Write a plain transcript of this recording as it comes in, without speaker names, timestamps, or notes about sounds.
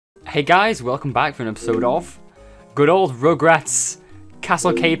Hey guys, welcome back for an episode of good old Rugrats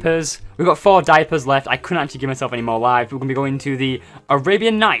Castle Capers. We've got 4 diapers left. I couldn't actually give myself any more live. We're going to be going to the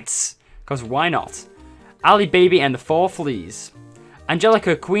Arabian Nights, because why not? Ali Baby and the 4 Fleas.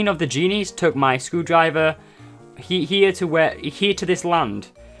 Angelica, Queen of the Genies, took my screwdriver here to this land.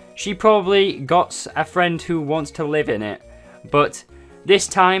 She probably got a friend who wants to live in it, but this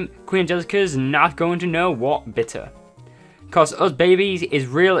time Queen Angelica's not going to know what bitter. Cause us babies is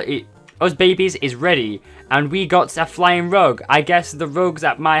ready, and we got a flying rug. I guess the rugs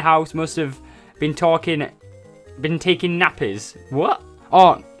at my house must have been taking nappies. What?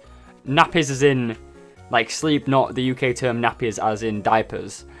 Oh, nappies as in like sleep, not the UK term nappies as in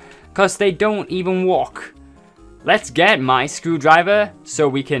diapers. Cause they don't even walk. Let's get my screwdriver so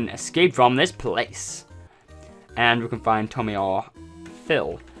we can escape from this place. And we can find Tommy or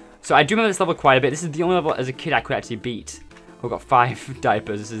Phil. So I do remember this level quite a bit. This is the only level as a kid I could actually beat. We've got 5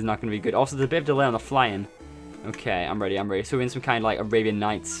 diapers. This is not going to be good. Also, there's a bit of delay on the flying. Okay, I'm ready. So we're in some kind of like Arabian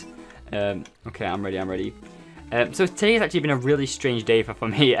Nights. Okay, I'm ready. So today has actually been a really strange day for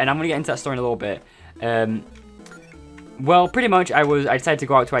me, and I'm going to get into that story in a little bit. Well, pretty much I decided to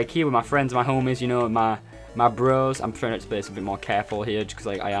go out to IKEA with my friends, my homies, you know, my bros. I'm trying to play this a bit more careful here, just because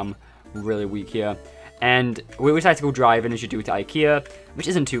like I am really weak here. And we decided to go driving, as you do, to IKEA, which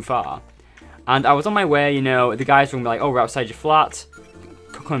isn't too far. And I was on my way, you know, the guys were like, oh, we're outside your flat.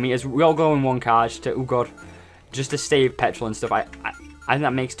 Come and meet us. We all go in one car just to save petrol and stuff. I think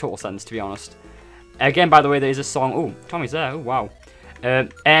that makes total sense, to be honest. Again, by the way, there is a song. Oh, Tommy's there. Oh, wow.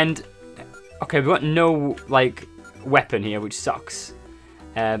 And, okay, we've got no, like, weapon here, which sucks.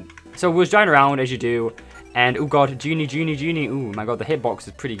 So we was driving around, as you do. And, oh, God, Genie. Oh, my God, the hitbox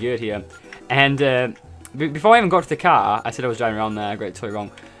is pretty good here. And before I even got to the car, I said I was driving around there. I got it totally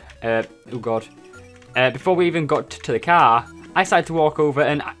wrong. Oh god. Before we even got to the car, I started to walk over,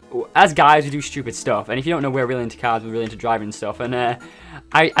 and as guys, we do stupid stuff. And if you don't know, we're really into cars, we're really into driving and stuff. And I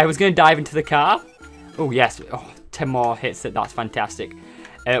was going to dive into the car. Oh, yes. Oh, 10 more hits. That's fantastic.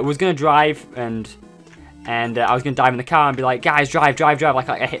 I was going to drive, and I was going to dive in the car and be like, guys, drive. It's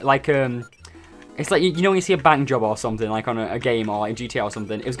like, you know when you see a bank job or something, like on a game or like GTA or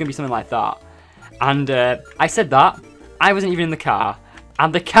something. It was going to be something like that. And I said that. I wasn't even in the car.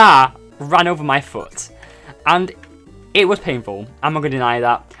 And the car ran over my foot. And it was painful. I'm not going to deny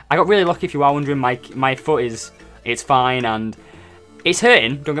that. I got really lucky, if you are wondering. My foot it's fine, and it's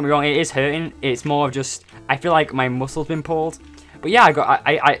hurting. Don't get me wrong, it is hurting. It's more of just, I feel like my muscle's been pulled. But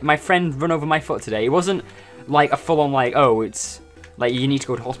yeah, my friend run over my foot today. It wasn't like a full-on like, oh, it's like you need to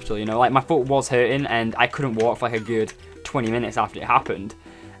go to hospital, you know. Like my foot was hurting, and I couldn't walk for like a good 20 minutes after it happened.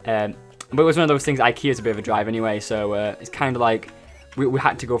 But it was one of those things. IKEA's a bit of a drive anyway, so it's kind of like, we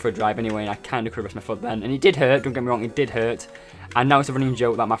had to go for a drive anyway, and I kind of could have risked my foot then. And it did hurt, don't get me wrong, it did hurt. And now it's a running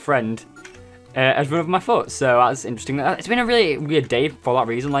joke that my friend has run over my foot, so that's interesting. It's been a really weird day for that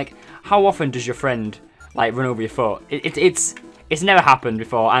reason. Like, how often does your friend, like, run over your foot? It's never happened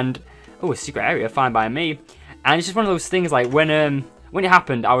before, and, oh, a secret area, fine by me. And it's just one of those things, like, when it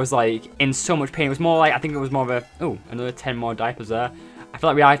happened, I was, like, in so much pain. It was more like, I think it was more of a, oh, another 10 more diapers there. I feel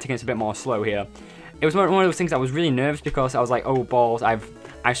like we are taking this a bit more slow here. It was one of those things I was really nervous, because I was like, oh balls, I've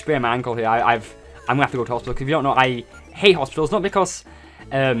sprained my ankle here. I'm gonna have to go to hospital. Because if you don't know, I hate hospitals, not because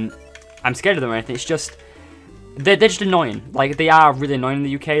I'm scared of them or anything. It's just they're just annoying. Like, they are really annoying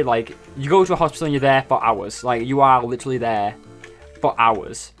in the UK. Like, you go to a hospital and you're there for hours. Like, you are literally there for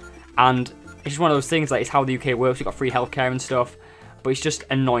hours, and it's just one of those things. Like, it's how the UK works. You've got free healthcare and stuff, but it's just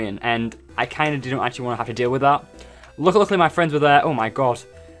annoying, and I kind of didn't actually want to have to deal with that. Luckily, my friends were there. Oh my god.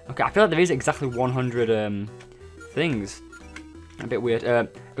 Okay, I feel like there is exactly 100 things. A bit weird.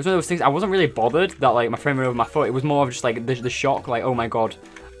 It was one of those things, I wasn't really bothered that, like, my friend ran over my foot. It was more of just, like, the shock, like, oh my god,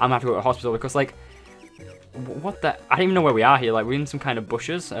 I'm gonna have to go to the hospital, because, like, what the... I don't even know where we are here. Like, we're in some kind of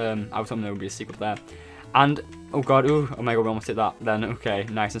bushes. I was hoping there would be a secret there. And, oh god, oh my god, we almost hit that. Then, okay,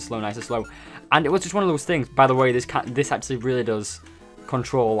 nice and slow. And it was just one of those things. By the way, this actually really does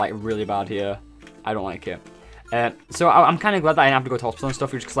control, like, really bad here. I don't like it. So I'm kind of glad that I didn't have to go to hospital and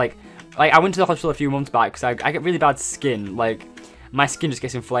stuff, because like I went to the hospital a few months back, because I get really bad skin. Like, my skin just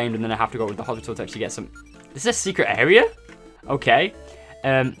gets inflamed, and then I have to go to the hospital to actually get some... This is a secret area? Okay.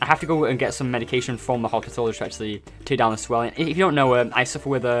 I have to go and get some medication from the hospital to actually take down the swelling. If you don't know, I suffer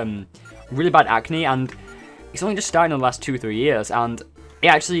with really bad acne, and it's only just started in the last 2-3 years, and it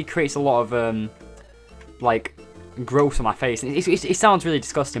actually creates a lot of like growth on my face. And it sounds really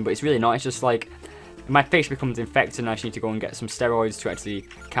disgusting, but it's really not. It's just like, my face becomes infected, and I just need to go and get some steroids to actually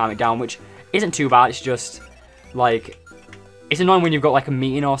calm it down, which isn't too bad. It's just, like, it's annoying when you've got, like, a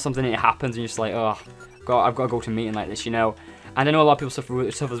meeting or something and it happens, and you're just like, oh, God, I've got to go to a meeting like this, you know? And I know a lot of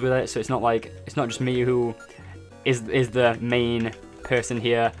people suffers with it, so it's not just me who is the main person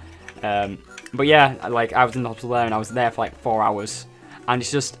here. But yeah, like I was in the hospital there and I was there for like 4 hours, and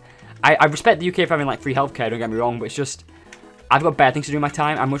it's just I respect the UK for having like free healthcare. Don't get me wrong, but it's just I've got better things to do in my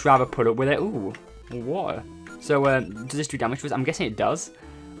time. I'd much rather put up with it. Ooh, water. So does this do damage to us? I'm guessing it does,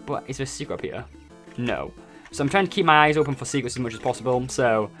 but is there a secret up here? No. So I'm trying to keep my eyes open for secrets as much as possible.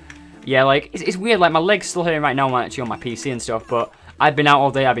 So yeah, like it's weird. Like my leg's still hurting right now. I'm actually on my PC and stuff, but I've been out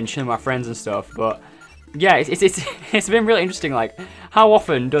all day. I've been chilling with my friends and stuff, but. Yeah, it's been really interesting. Like, how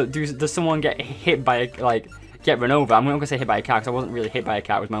often does someone get hit by get run over? I'm not gonna say hit by a car because I wasn't really hit by a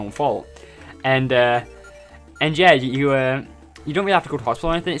car. It was my own fault. And yeah, you don't really have to go to hospital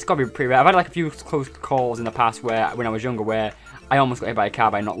or anything. It's gotta be pretty rare. I've had like a few close calls in the past when I was younger where I almost got hit by a car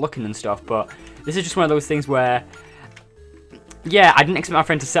by not looking and stuff. But this is just one of those things where, yeah, I didn't expect my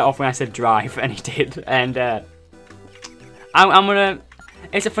friend to set off when I said drive, and he did. And I'm gonna.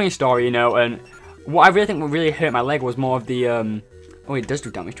 It's a funny story, you know, and. What I really think what really hurt my leg was more of the, oh, it does do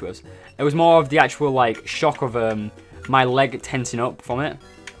damage to us. It was more of the actual, like, shock of, my leg tensing up from it.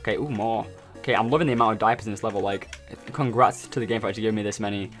 Okay, ooh, more. Okay, I'm loving the amount of diapers in this level, like, congrats to the game for actually giving me this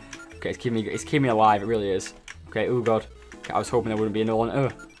many. Okay, it's keeping me alive, it really is. Okay, ooh, God. Okay, I was hoping there wouldn't be another one.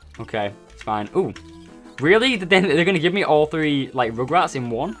 Ugh. Okay, it's fine. Ooh. Really? They're gonna give me all 3, like, Rugrats in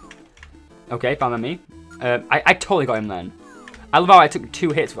one? Okay, fine with me. I totally got him then. I love how I took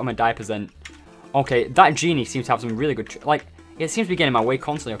 2 hits from my diapers then. Okay, that genie seems to have some really good, like, it seems to be getting in my way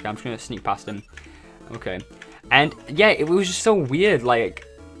constantly. Okay, I'm just going to sneak past him. Okay. And, yeah, it was just so weird, like,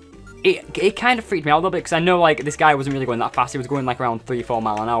 it kind of freaked me out a little bit, because I know, like, this guy wasn't really going that fast. He was going, like, around 3-4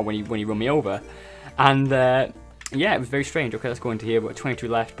 miles an hour when he run me over. And, yeah, it was very strange. Okay, let's go into here. We've got 22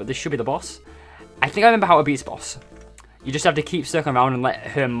 left, but this should be the boss. I think I remember how to beat this boss. You just have to keep circling around and let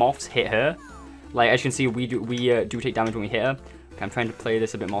her moths hit her. Like, as you can see, we do take damage when we hit her. Okay, I'm trying to play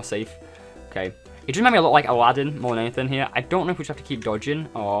this a bit more safe. Okay. It just reminded me a lot like Aladdin more than anything here. I don't know if we just have to keep dodging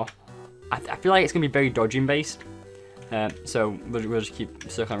or... I feel like it's going to be very dodging based. So we'll just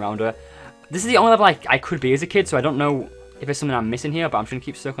keep circling around her. This is the only level I could be as a kid, so I don't know if there's something I'm missing here, but I'm just going to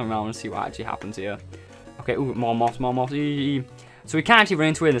keep circling around and see what actually happens here. Okay, ooh, more moths, more moths. So we can't actually run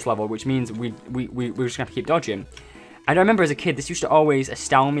into her in this level, which means we're just going to have to keep dodging. And I remember as a kid, this used to always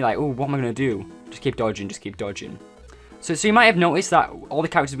astound me, like, oh, what am I going to do? Just keep dodging, just keep dodging. So you might have noticed that all the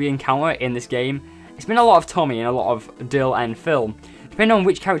characters we encounter in this game, it's been a lot of Tommy and a lot of Dill and Phil. Depending on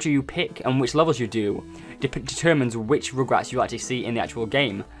which character you pick and which levels you do, determines which Rugrats you actually see in the actual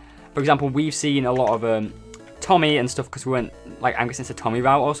game. For example, we've seen a lot of Tommy and stuff because we went, like, I'm guessing it's a Tommy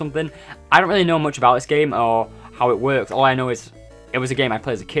route or something. I don't really know much about this game or how it works. All I know is it was a game I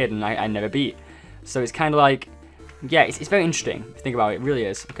played as a kid and I never beat. So it's kind of like, yeah, it's very interesting if you think about it. It really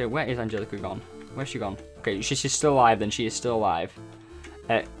is. Okay, where is Angelica gone? Where's she gone? Okay, she's still alive then. She is still alive.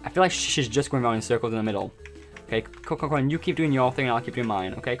 I feel like she's just going around in circles in the middle. Okay, come on. You keep doing your thing and I'll keep doing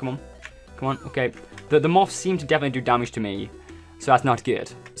mine. Okay, come on. Come on. Okay. The moths seem to definitely do damage to me. So that's not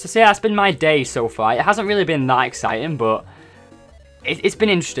good. So yeah, that's been my day so far. It hasn't really been that exciting, but it's been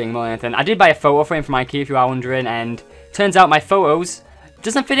interesting more than anything. I did buy a photo frame from IKEA if you are wondering, and turns out my photos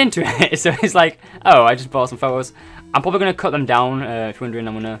doesn't fit into it. So it's like, oh, I just bought some photos. I'm probably going to cut them down. If you're wondering,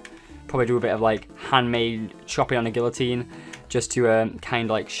 I'm going to probably do a bit of like handmade chopping on a guillotine just to kind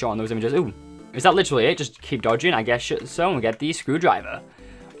of like shorten those images. Ooh, is that literally it? Just keep dodging, I guess so, and we get the screwdriver.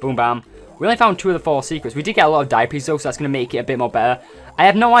 Boom, bam. We only found 2 of the 4 secrets. We did get a lot of diapers though, so that's going to make it a bit more better. I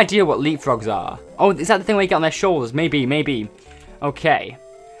have no idea what leapfrogs are. Oh, is that the thing where you get on their shoulders? Maybe. Okay.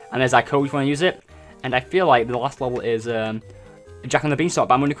 And there's our code if you want to use it. And I feel like the last level is Jack and the Beanstalk,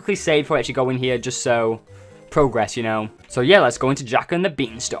 but I'm going to quickly save before I actually go in here just so progress, you know. So yeah, let's go into Jack and the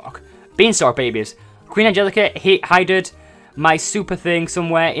Beanstalk. Beanstalk babies. Queen Angelica hided my super thing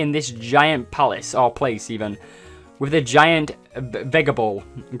somewhere in this giant palace, or place even, with a giant vegetable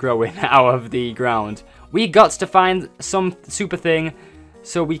growing out of the ground. We got to find some super thing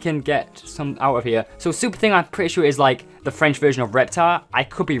so we can get some out of here. So super thing, I'm pretty sure is like the French version of Reptar. I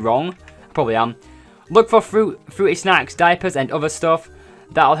could be wrong. I probably am. Look for fruity snacks, diapers, and other stuff.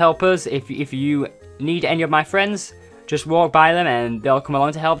 That'll help us. If you need any of my friends, just walk by them and they'll come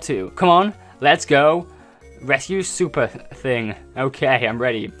along to help too. Come on, let's go. Rescue super thing. Okay, I'm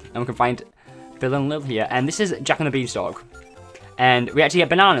ready. And we can find Phil and Lil here. And this is Jack and the Beanstalk. And we actually get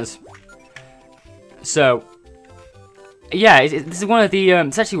bananas. So, yeah, this is one of the,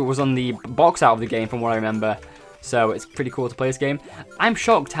 it's actually what was on the box out of the game from what I remember. So it's pretty cool to play this game. I'm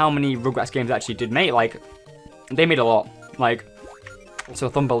shocked how many Rugrats games actually did make. Like, they made a lot. Like, so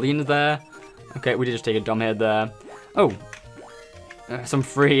Thumbelina's there. Okay, we did just take a dumb head there. Oh, some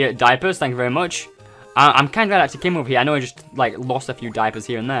free diapers, thank you very much. I'm kind of glad I actually came over here. I know I just, like, lost a few diapers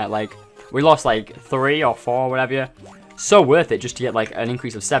here and there. Like, we lost, like, 3 or 4, whatever. So worth it just to get, like, an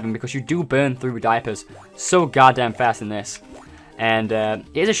increase of 7, because you do burn through diapers so goddamn fast in this. And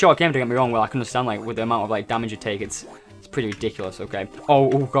it is a short game, don't get me wrong. Well, I can understand, like, with the amount of, like, damage you take, it's pretty ridiculous, okay.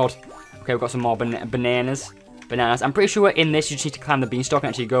 Oh, God. Okay, we've got some more bananas. I'm pretty sure in this, you just need to climb the beanstalk and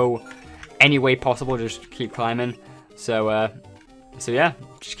actually go any way possible. Just keep climbing. So yeah,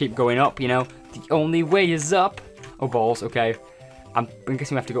 just keep going up, you know. The only way is up. Oh, balls, okay. I'm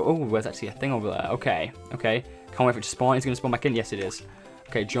guessing we have to go. Oh, there's actually a thing over there. Okay. Can't wait for it to spawn. It's going to spawn back in. Yes, it is.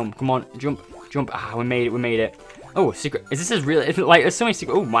 Okay, jump. Come on, jump. Ah, we made it. Oh, secret. Is this really, like, there's so many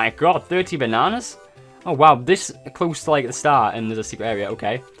secret. Oh my God, 30 bananas? Oh, wow, this close to, like, the start, and there's a secret area.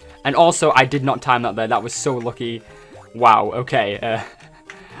 Okay. And also, I did not time that there. That was so lucky. Wow, okay.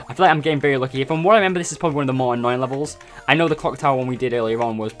 I feel like I'm getting very lucky. From what I remember, this is probably one of the more annoying levels. I know the clock tower one we did earlier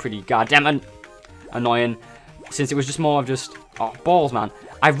on was pretty goddamn annoying, since it was just more of just, oh, balls, man.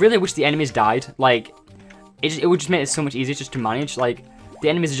 I really wish the enemies died. Like, it would just make it so much easier just to manage. Like, the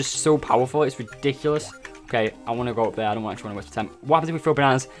enemies are just so powerful. It's ridiculous. Okay, I want to go up there. I don't actually want to waste time. What happens if we throw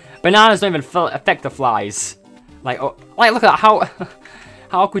bananas? Bananas don't even affect the flies. Like, oh, like, look at that.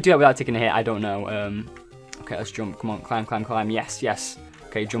 How could we do that without taking a hit? I don't know. Okay, let's jump. Come on, climb. Yes.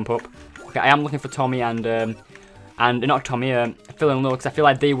 Okay, jump up. Okay, I am looking for Tommy and not Tommy, Phil and Lil, because I feel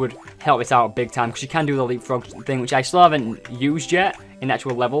like they would help this out big time, because you can do the leapfrog thing, which I still haven't used yet in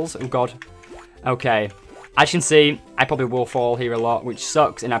actual levels. Oh, God. Okay. As you can see, I probably will fall here a lot, which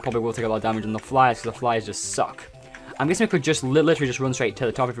sucks, and I probably will take a lot of damage on the flies, because the flies just suck. I'm guessing we could just literally just run straight to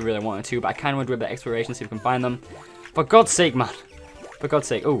the top if we really wanted to, but I kind of want to do a bit of exploration, see if we can find them. For God's sake, man. For God's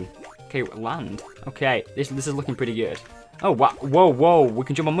sake. Oh, okay, land. Okay, this is looking pretty good. Oh, wow. Whoa, we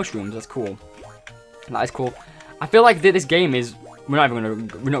can jump on mushrooms. That's cool. That is cool. I feel like this game is, we're not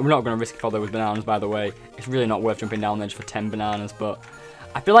gonna risk it for those bananas, by the way. It's really not worth jumping down there just for 10 bananas, but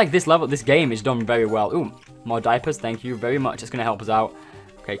I feel like this game is done very well. Ooh, more diapers, thank you very much. It's gonna help us out.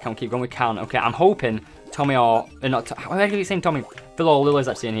 Okay, can we keep going? We can. Okay, I'm hoping Tommy or not. Why are you saying Tommy? Phil or Lil is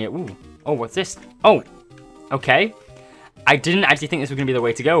actually in here. Ooh. Oh, what's this? Oh. Okay. I didn't actually think this was gonna be the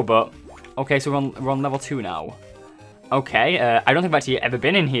way to go, but okay. So we're on level 2 now. Okay. I don't think I've actually ever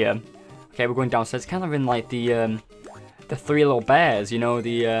been in here. Okay, we're going downstairs. It's kind of in like the 3 little bears. You know,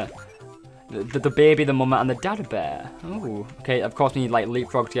 the baby, the mama, and the dad bear. Oh. Okay. Of course we need like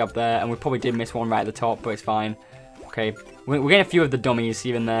leapfrog to get up there, and we probably did miss one right at the top, but it's fine. Okay, we're getting a few of the dummies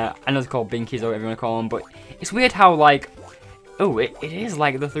even there. I know they're called binkies or whatever you want to call them, but it's weird how, like, oh, it is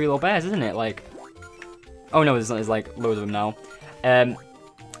like the 3 little bears, isn't it? Like, oh no, there's like loads of them now.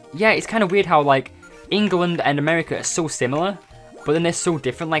 Yeah, it's kind of weird how, like, England and America are so similar, but then they're so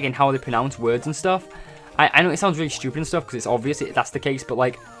different, like, in how they pronounce words and stuff. I know it sounds really stupid and stuff, because it's obvious that's the case, but,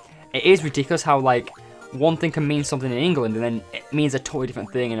 like, it is ridiculous how, like, one thing can mean something in England, and then it means a totally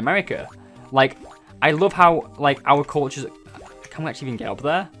different thing in America. Like, I love how, like, our cultures... Can we actually even get up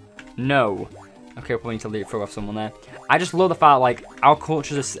there? No. Okay, we'll probably need to leapfrog off someone there. I just love the fact, like, our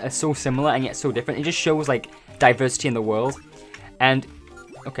cultures are so similar and yet so different. It just shows, like, diversity in the world. And,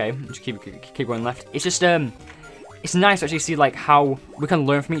 okay, just keep going left. It's just, it's nice to actually see, like, how we can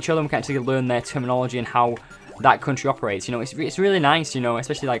learn from each other and we can actually learn their terminology and how that country operates. You know, it's really nice, you know,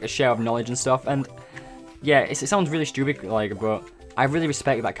 especially, like, a share of knowledge and stuff. And, yeah, it sounds really stupid, like, but I really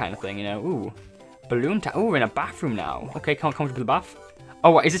respect that kind of thing, you know. Ooh. Balloon time. Oh, we're in a bathroom now. Okay, can't come to the bath.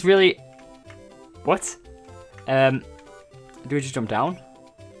 Oh, is this really... What? Do we just jump down?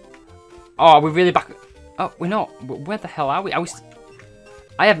 Oh, we're really back... Oh, we're not. Where the hell are we?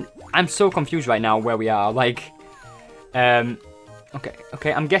 I'm so confused right now where we are. Like,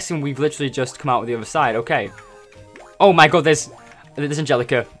 okay, I'm guessing we've literally just come out the other side. Okay. Oh my god, there's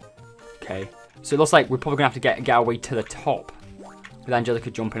Angelica. Okay. So it looks like we're probably gonna have to get our way to the top with Angelica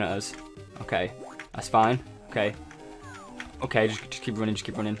jumping at us. Okay. That's fine. Okay. Okay, just keep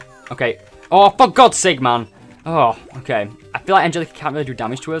running, Okay. Oh, for God's sake, man. Oh, okay. I feel like Angelica can't really do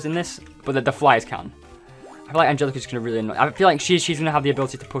damage to us in this, but the flies can. I feel like Angelica's gonna really annoy. I feel like she's gonna have the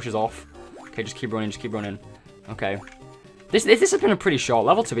ability to push us off. Okay, just keep running, Okay. This has been a pretty short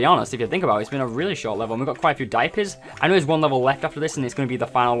level, to be honest, if you think about it. It's been a really short level, and we've got quite a few diapers. I know there's one level left after this, and it's gonna be the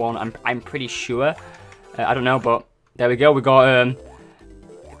final one, I'm pretty sure. I don't know, but there we go. We got,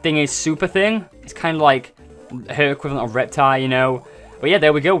 super thing. It's kind of like her equivalent of reptile, you know. But yeah,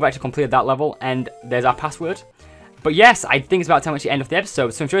 there we go. We've actually completed that level, and there's our password. But yes, I think it's about time to end off the episode.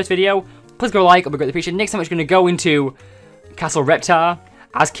 So if you enjoyed this video, please go like. I'll be greatly appreciated. Next time, we're going to go into Castle Reptar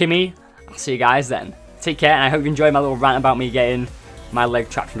as Kimmy. I'll see you guys then. Take care, and I hope you enjoyed my little rant about me getting my leg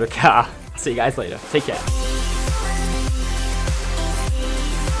trapped into a car. See you guys later. Take care.